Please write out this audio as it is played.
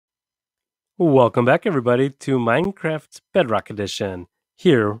Welcome back, everybody, to Minecraft Bedrock Edition,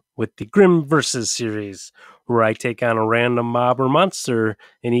 here with the Grim Versus series, where I take on a random mob or monster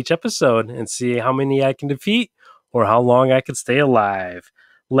in each episode and see how many I can defeat or how long I can stay alive.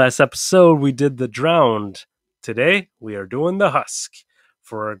 Last episode, we did the Drowned. Today, we are doing the Husk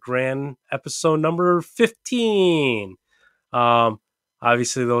for a grand episode number 15. Um,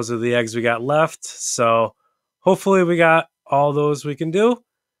 Obviously, those are the eggs we got left, so hopefully we got all those we can do.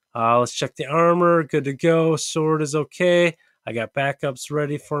 Let's check the armor. Good to go. Sword is okay. I got backups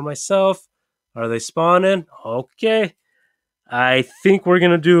ready for myself. Are they spawning? Okay. I think we're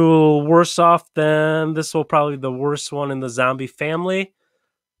going to do worse off than this will probably be the worst one in the zombie family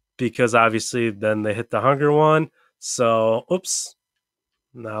because obviously then they hit the hunger one. So, oops.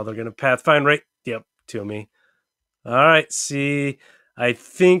 Now they're going to pathfind right, yep, to me. All right. See, I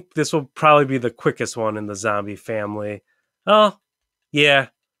think this will probably be the quickest one in the zombie family. Oh, yeah,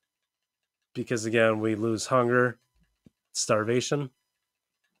 because again, we lose hunger, starvation.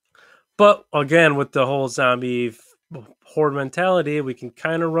 But again, with the whole zombie horde mentality, we can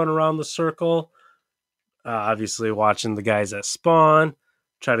kind of run around the circle. Obviously, watching the guys that spawn,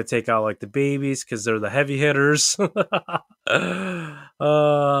 try to take out like the babies because they're the heavy hitters.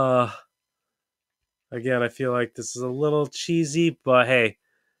 Again, I feel like this is a little cheesy, but hey,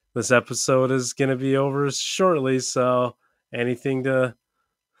 this episode is going to be over shortly, so anything to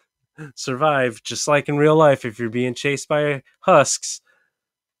survive, just like in real life. If you're being chased by husks,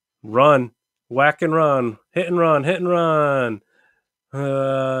 run, whack and run, hit and run, hit and run.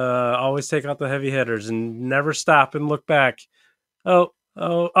 Always take out the heavy hitters and never stop and look back. Oh,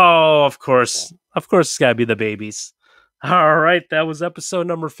 of course. Of course, it's got to be the babies. All right, that was episode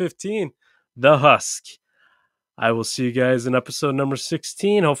number 15, The Husk. I will see you guys in episode number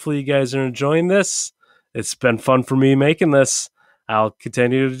 16. Hopefully, you guys are enjoying this. It's been fun for me making this. I'll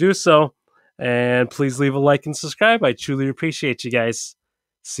continue to do so. And please leave a like and subscribe. I truly appreciate you guys.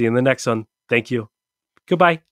 See you in the next one. Thank you. Goodbye.